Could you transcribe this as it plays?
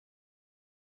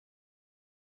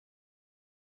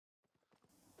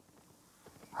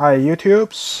Hi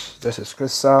YouTubes, this is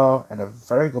Kriscell and a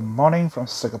very good morning from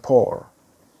Singapore.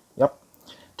 Yep,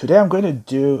 today I'm going to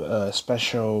do a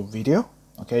special video.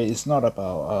 Okay, it's not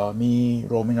about me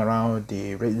roaming around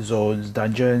the red zones,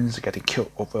 dungeons, getting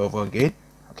killed over again.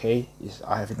 Okay,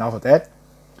 I have enough of that.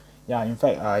 Yeah, in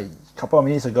fact, a couple of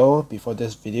minutes ago, before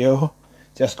this video,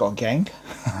 just got ganked.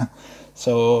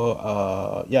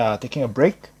 So yeah, taking a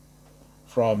break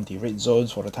from the red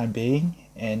zones for the time being,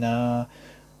 and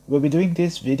we'll be doing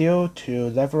this video to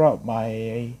level up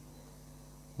my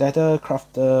ladder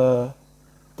crafter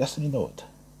destiny node.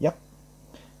 Yep.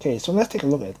 Okay, so let's take a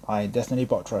look at my destiny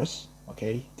bot first.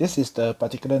 Okay, this is the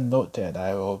particular node that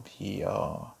I will be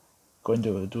going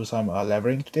to do some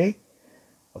leveling today.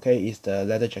 Okay, it's the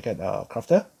ladder jacket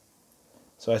crafter.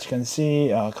 So as you can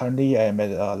see, currently I am at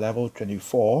level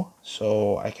 24,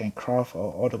 so I can craft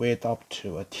all the way up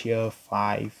to a tier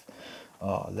 5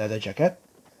 leather jacket.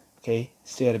 Okay,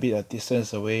 still a bit of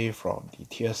distance away from the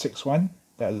tier 6 one,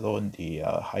 let alone the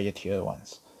higher tier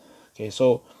ones. Okay,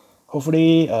 so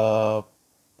hopefully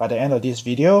by the end of this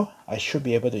video, I should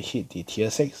be able to hit the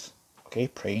tier 6. Okay,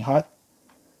 praying hard.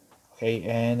 Okay,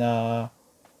 and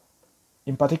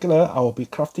in particular, I will be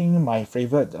crafting my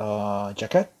favorite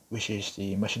jacket, which is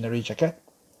the mercenary jacket.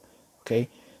 Okay,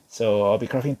 so I'll be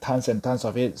crafting tons and tons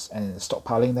of it and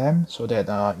stockpiling them so that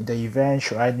in the event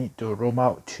should I need to roam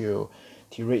out to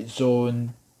the red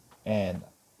zone, and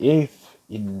if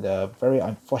in the very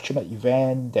unfortunate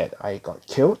event that I got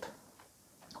killed,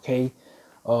 okay,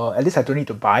 at least I don't need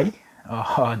to buy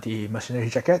the mercenary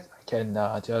jacket. I can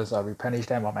just replenish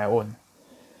them on my own.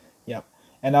 Yep.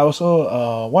 And I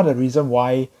also one of the reason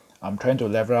why I'm trying to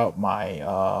level up my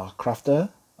crafter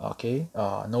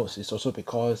nodes is also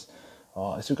because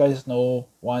as you guys know,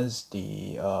 once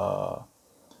the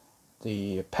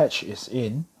patch is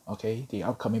in, okay, the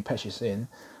upcoming patch is in,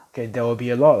 okay, there will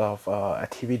be a lot of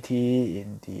activity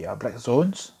in the black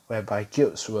zones whereby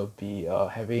guilds will be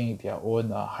having their own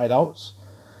hideouts.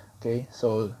 Okay,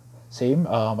 so same,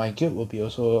 my guild will be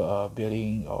also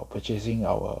building or purchasing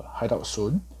our hideout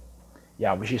soon.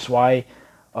 Yeah, which is why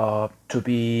to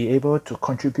be able to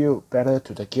contribute better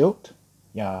to the guild,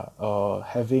 yeah,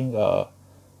 having a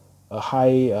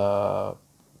high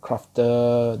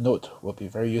crafter node will be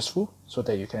very useful, so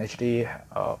that you can actually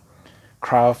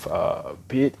craft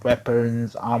be it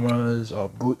weapons, armors, or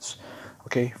boots,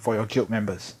 okay, for your guild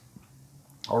members.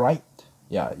 All right,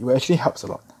 yeah, it actually helps a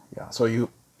lot. Yeah, so you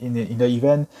in the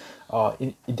event,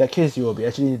 in that case, you will be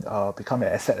actually become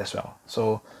an asset as well.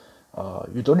 So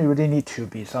you don't really need to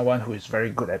be someone who is very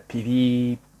good at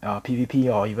PvP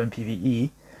or even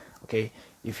PvE. Okay,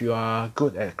 if you are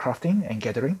good at crafting and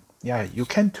gathering, yeah, you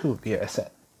can too be an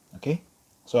asset. Okay,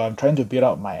 so I'm trying to build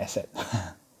out my asset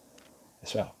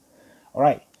as well. All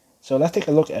right, so let's take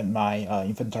a look at my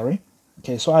inventory.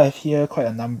 Okay, so I have here quite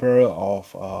a number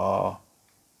of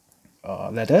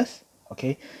letters.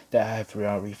 Okay, that I have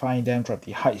refined them from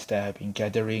the heights that I've been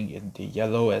gathering in the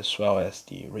yellow as well as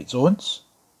the red zones.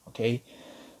 Okay,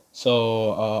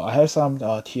 so I have some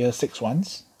tier 6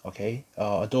 ones. Okay,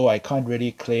 although I can't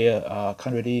really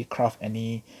craft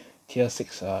any tier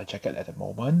 6 jacket at the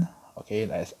moment. Okay,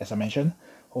 as I mentioned,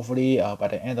 hopefully by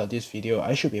the end of this video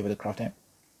I should be able to craft them.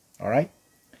 Alright,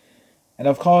 and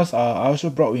of course I also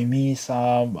brought with me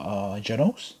some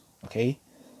journals. Okay,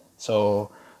 so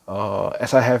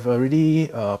as I have already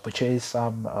purchased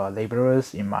some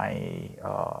laborers in my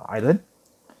island,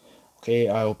 okay,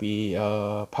 I'll be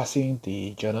passing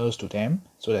the journals to them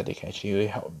so that they can actually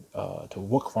help to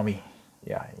work for me,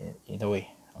 yeah, in a way.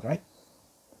 All right.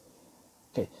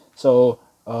 Okay, so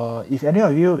if any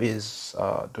of you is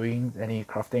doing any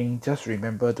crafting, just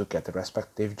remember to get the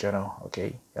respective journal.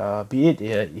 Okay, be it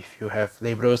if you have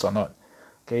laborers or not.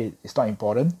 Okay, it's not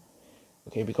important.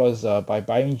 Okay, because by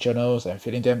buying journals and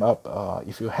filling them up,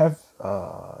 if you have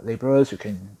laborers, you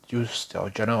can use your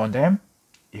journal on them.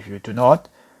 If you do not,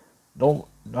 no,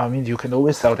 I mean, you can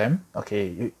always sell them.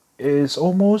 Okay, it is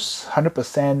almost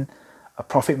 100% a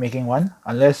profit making one,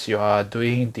 unless you are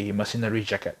doing the mercenary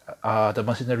jacket, the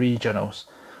mercenary journals.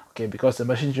 Okay, because the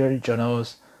mercenary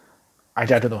journals, I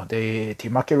don't know, the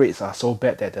market rates are so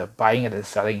bad that the buying and the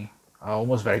selling are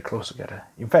almost very close together.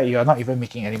 In fact, you are not even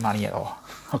making any money at all.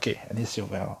 Okay, and it's still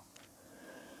well.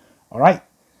 All right.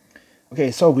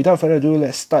 Okay, so without further ado,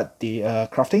 let's start the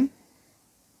crafting.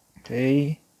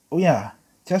 Okay. Oh yeah,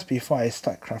 just before I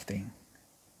start crafting,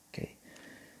 okay,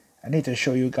 I need to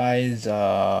show you guys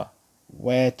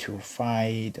where to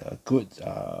find good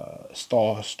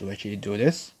stores to actually do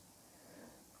this.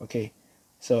 Okay,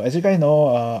 so as you guys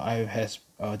know,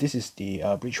 this is the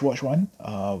Bridgewatch one,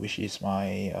 which is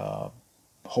my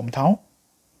hometown,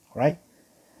 right?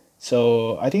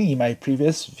 So I think in my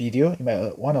previous video, in my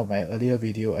one of my earlier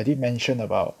video, I did mention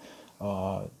about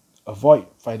avoid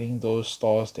finding those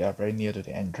stores that are very near to the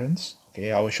entrance.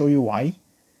 Okay, I will show you why.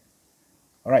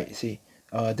 Alright, see,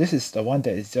 this is the one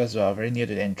that is just very near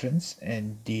to the entrance,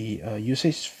 and the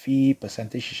usage fee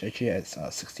percentage is actually at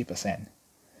 60%.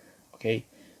 Okay,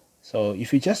 so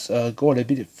if you just go a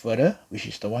little bit further, which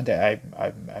is the one that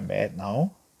I'm at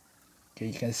now, okay,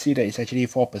 you can see that it's actually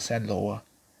 4% lower.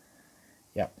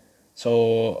 Yeah,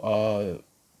 so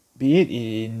be it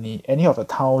in any of the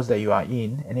towns that you are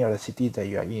in, any of the cities that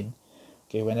you are in,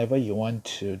 okay, whenever you want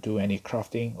to do any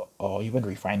crafting or even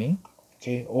refining,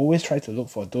 okay, always try to look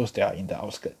for those that are in the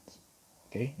outskirts,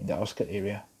 okay, in the outskirt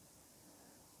area.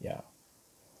 Yeah,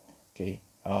 okay,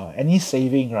 any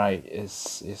saving, right,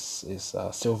 is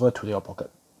silver to your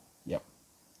pocket. Yep.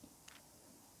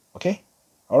 Okay,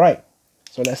 all right,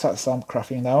 so let's start some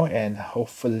crafting now, and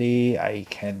hopefully I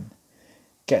can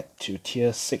get to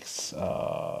tier 6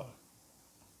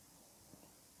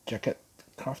 jacket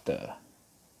crafter.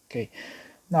 Okay,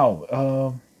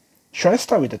 now should I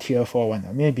start with the tier 4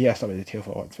 one? Maybe I start with the tier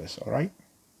 4 one first. Alright,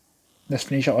 let's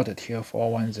finish out all the tier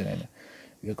 4 ones, and then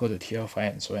we'll go to tier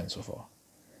 5 and so on and so forth.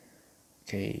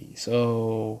 Okay,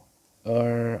 so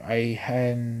I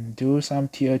can do some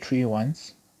tier 3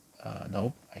 ones.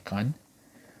 Nope, I can't.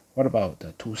 What about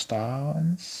the 2-star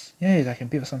ones? Yes, I can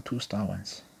build some 2-star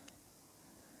ones.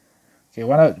 Okay,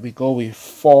 why not we go with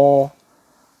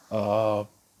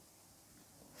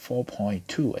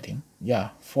 4.2, I think.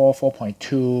 Yeah,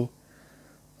 4.2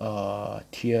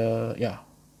 tier, yeah,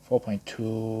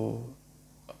 4.2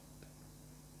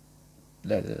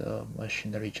 leather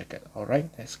mercenary jacket. Alright,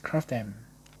 let's craft them.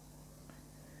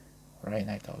 Alright,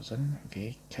 9,000.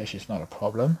 Okay, cash is not a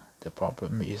problem. The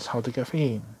problem is how to get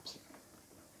frames.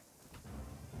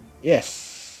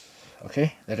 Yes.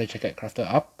 Okay, leather jacket crafted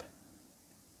up.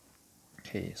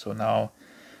 Okay, so now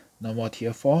no more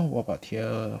tier 4. What about tier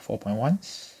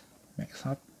 4.1s? Max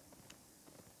up.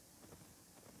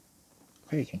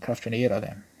 Okay, you can craft 28 of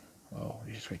them. Oh,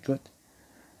 which is very good.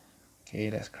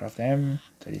 Okay, let's craft them.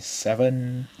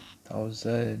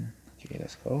 37,000. Okay,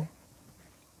 let's go.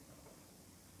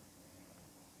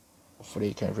 Hopefully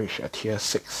you can reach a tier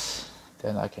 6.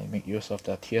 Then I can make use of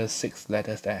the tier 6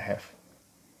 letters that I have.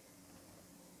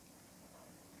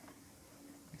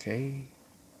 Okay.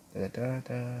 Da, da,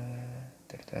 da,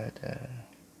 da, da, da.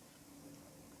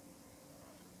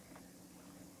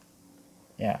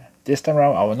 Yeah, this time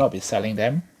around I will not be selling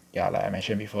them. Yeah, like I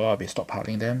mentioned before, I'll be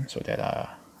stockpiling them so that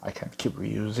I can keep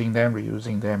reusing them,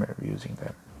 reusing them, and reusing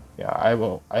them. Yeah,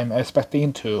 I'm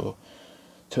expecting to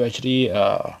actually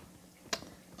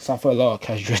suffer a lot of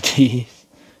casualties.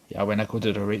 Yeah, when I go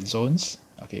to the red zones.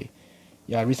 Okay.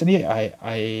 Yeah, recently I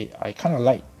kind of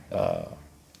like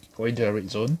going to the red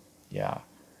zone. Yeah.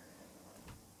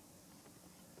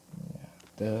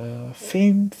 The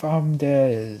fame farm there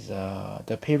is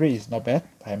the pay rate is not bad.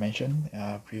 I mentioned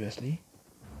previously.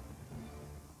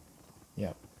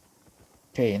 Yep.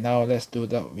 Okay, now let's do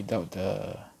that without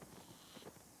the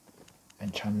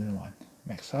enchantment one.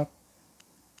 Max up.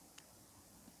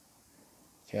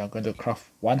 Okay, I'm going to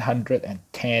craft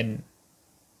 110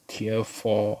 tier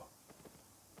 4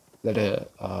 leather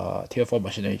tier 4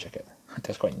 mercenary jacket.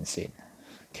 That's quite insane.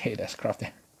 Okay, let's craft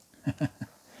them.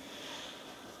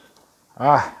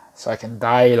 So I can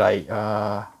die like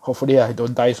hopefully I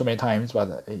don't die so many times,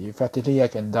 but effectively I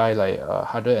can die like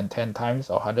 110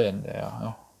 times or 100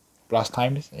 and plus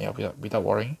times, yeah, without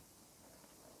worrying.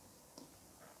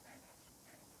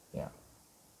 Yeah.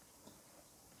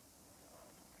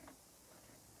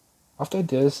 After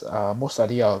this, most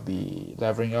likely I'll be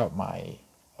leveling up my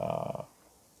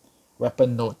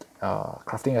weapon node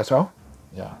crafting as well.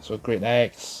 Yeah, so great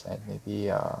axe, and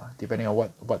maybe depending on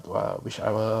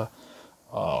whichever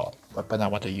weapon I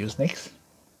want to use next.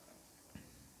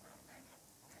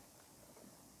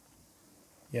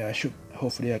 Yeah, I should,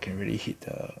 hopefully I can really hit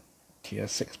the tier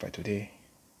 6 by today.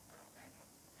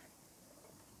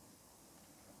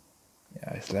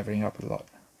 Yeah, it's leveling up a lot.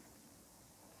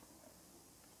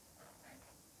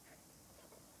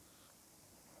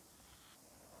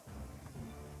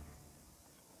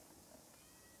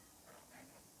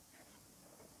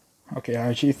 Okay, I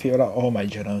actually filled out all my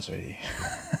journals already.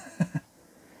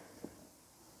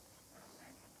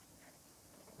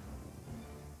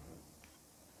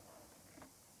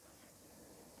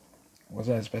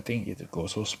 Wasn't expecting it to go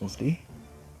so smoothly.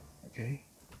 Okay.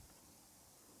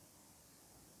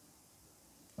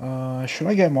 Should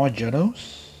I get more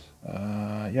journals?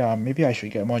 Yeah, maybe I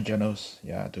should get more journals.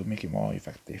 Yeah, to make it more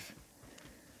effective.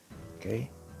 Okay.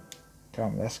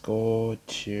 Come, let's go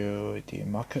to the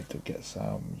market to get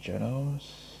some journals.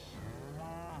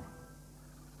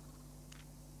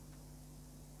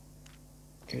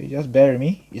 Okay, just bear with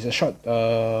me. It's a short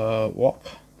walk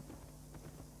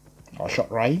or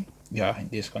short ride. Yeah, in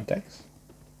this context.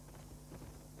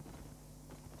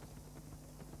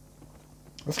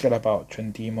 Let's get about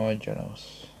 20 more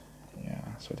journals.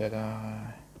 Yeah, so that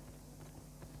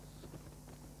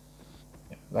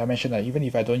like I mentioned, that even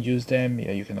if I don't use them,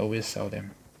 yeah, you can always sell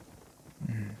them.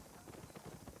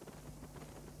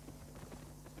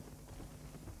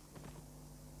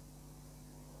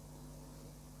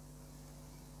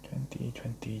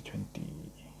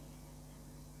 20.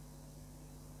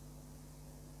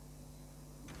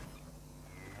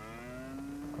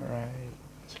 Alright,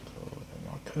 let's go to the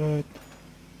market.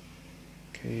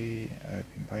 Okay,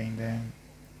 I've been buying them.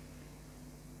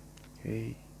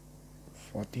 Okay,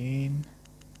 14.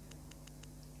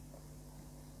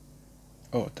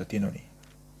 Oh, 13 only.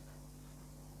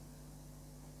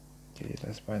 Okay,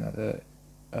 let's buy another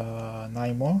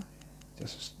 9 more.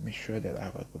 Just make sure that I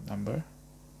have a good number.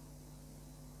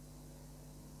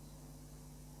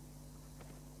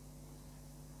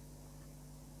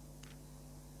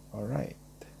 Alright,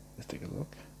 let's take a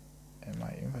look at my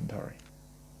inventory.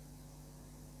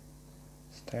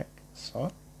 Stack,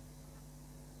 sort.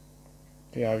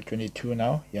 Okay, I have 22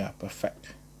 now. Yeah,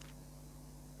 perfect.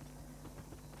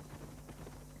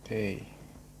 Okay.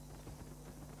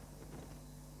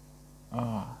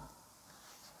 I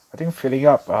think filling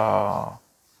up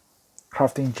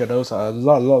crafting journals are a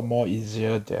lot more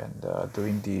easier than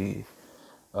doing the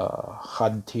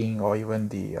hunting or even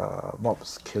the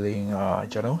mobs killing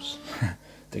journals,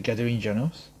 the gathering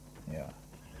journals. Yeah.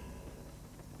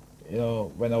 You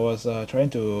know, when I was trying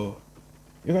to,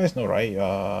 you guys know, right?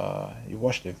 You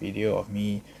watched the video of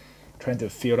me trying to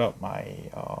fill up my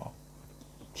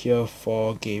tier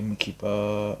 4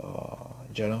 gamekeeper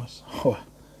journals.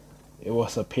 It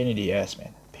was a pain in the ass,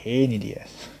 man. Pain in the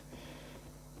ass.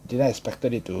 Didn't expect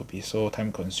it to be so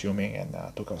time consuming and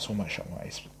took up so much of my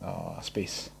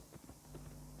space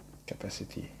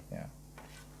capacity. Yeah.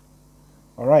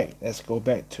 Alright, let's go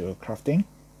back to crafting.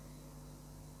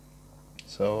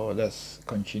 So let's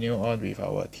continue on with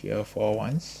our tier 4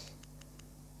 ones.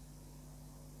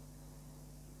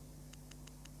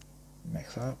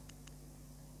 Max up.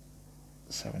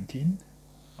 17.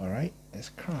 Alright, let's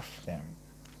craft them.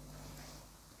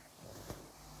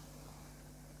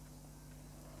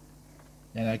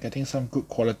 And I'm getting some good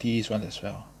qualities one as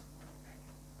well.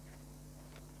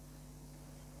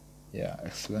 Yeah,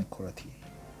 excellent quality.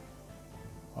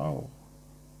 Wow.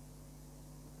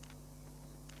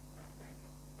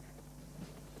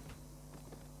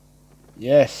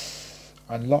 Yes,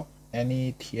 unlock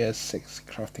any tier 6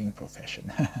 crafting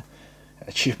profession.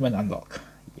 Achievement unlock.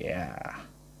 Yeah.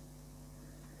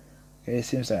 Okay, it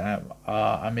seems that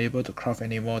I'm able to craft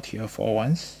any more tier 4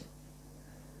 ones.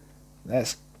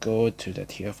 Let's go to the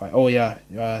tier 5. Oh yeah,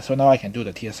 so now I can do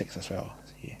the tier 6 as well.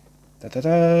 See. Da -da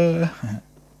 -da.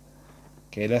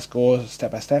 Okay, let's go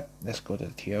step by step. Let's go to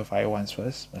the tier 5 ones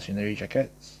first. Mercenary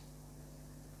jackets.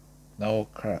 No,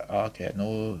 okay,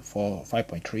 no for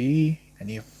 5.3.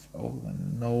 Any? Oh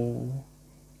no,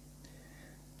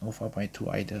 no 5.2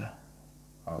 either.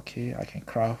 Okay, I can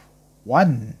craft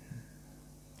one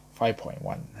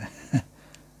 5.1.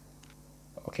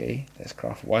 Okay, let's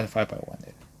craft one 5.1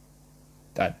 then.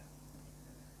 Done.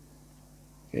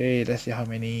 Okay, let's see how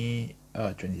many.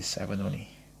 27 only.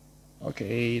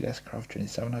 Okay, let's craft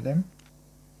 27 of them.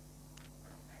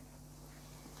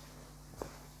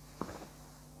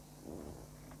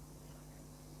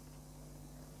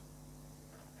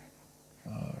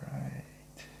 Alright.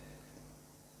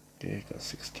 Okay, got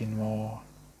 16 more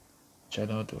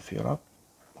channel to fill up.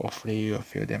 Hopefully you'll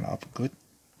fill them up good.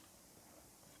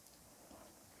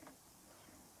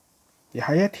 The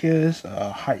higher tiers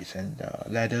heights and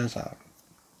ladders are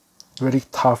really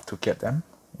tough to get them.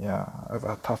 Yeah, I have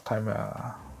a tough time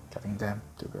getting them,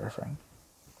 to be very frank.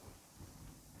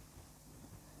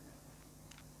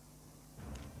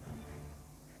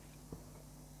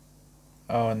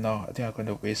 Oh no, I think I'm going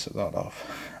to waste a lot of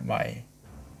my...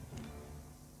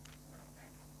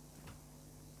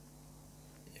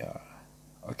 Yeah.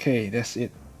 Okay, that's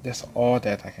it. That's all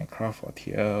that I can craft for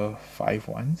tier 5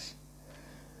 ones.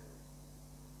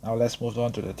 Now let's move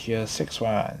on to the tier 6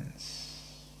 ones.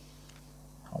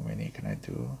 How many can I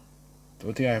do?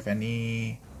 Don't think I have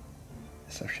any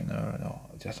exceptional, no,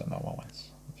 just the normal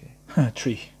ones. Okay,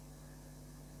 3.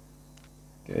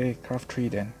 Okay, craft 3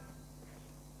 then.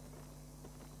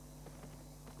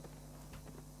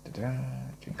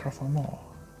 Can craft one more.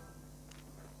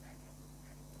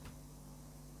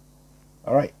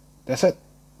 Alright, that's it.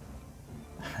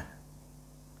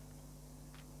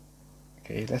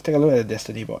 Okay, let's take a look at the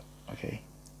destiny board. Okay,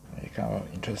 kind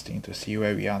of interesting to see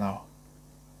where we are now.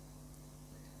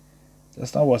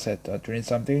 Just now was at 20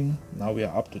 something, now we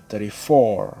are up to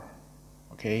 34.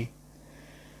 Okay,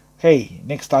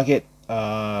 next target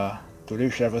to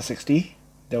reach level 60.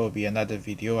 That will be another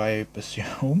video, I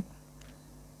presume.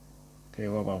 Okay,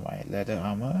 what about my leather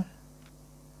armor?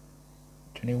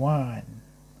 21.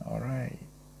 Alright.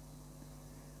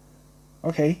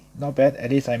 Okay, not bad.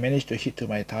 At least I managed to hit to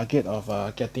my target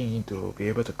of getting into be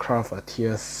able to craft a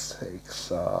tier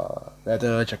 6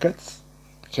 leather jackets.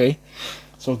 Okay,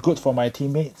 so good for my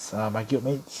teammates, my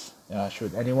guildmates.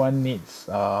 Should anyone needs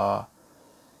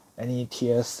any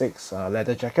tier 6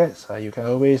 leather jackets, you can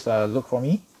always look for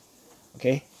me.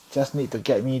 Okay, just need to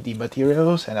get me the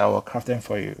materials and I will craft them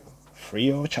for you free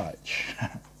of charge.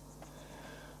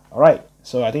 Alright,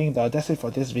 so I think that's it for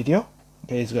this video.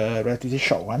 Okay, it's a relatively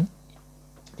short one.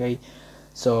 Okay,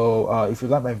 so if you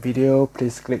like my video,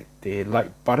 please click the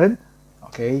like button.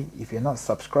 Okay, if you're not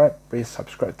subscribed, please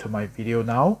subscribe to my video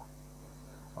now.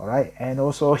 Alright, and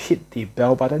also hit the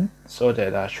bell button so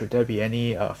that should there be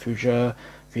any future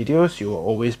videos, you will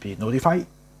always be notified.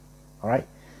 Alright,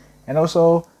 and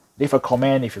also leave a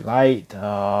comment if you like.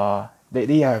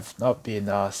 Lately I have not been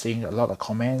seeing a lot of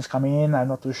comments coming in. I'm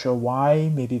not too sure why.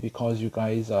 Maybe because you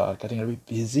guys are getting a bit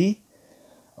busy.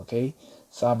 Okay,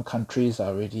 some countries are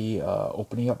already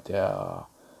opening up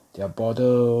their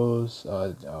borders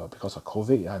because of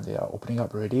COVID, and they are opening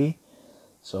up already.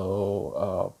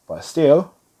 So but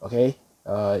still, okay,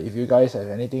 if you guys have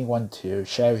anything want to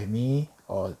share with me,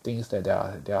 or things that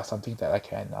there are something that I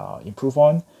can improve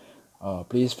on,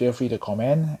 please feel free to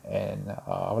comment, and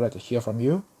I would like to hear from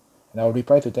you, and I'll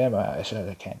reply to them as soon as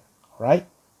I can. Alright,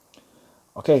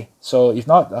 okay, so if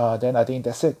not, then I think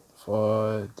that's it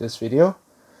for this video.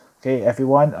 Okay,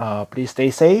 everyone, please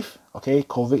stay safe. Okay,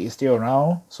 COVID is still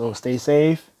around, so stay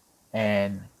safe,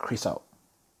 and Kriscell out.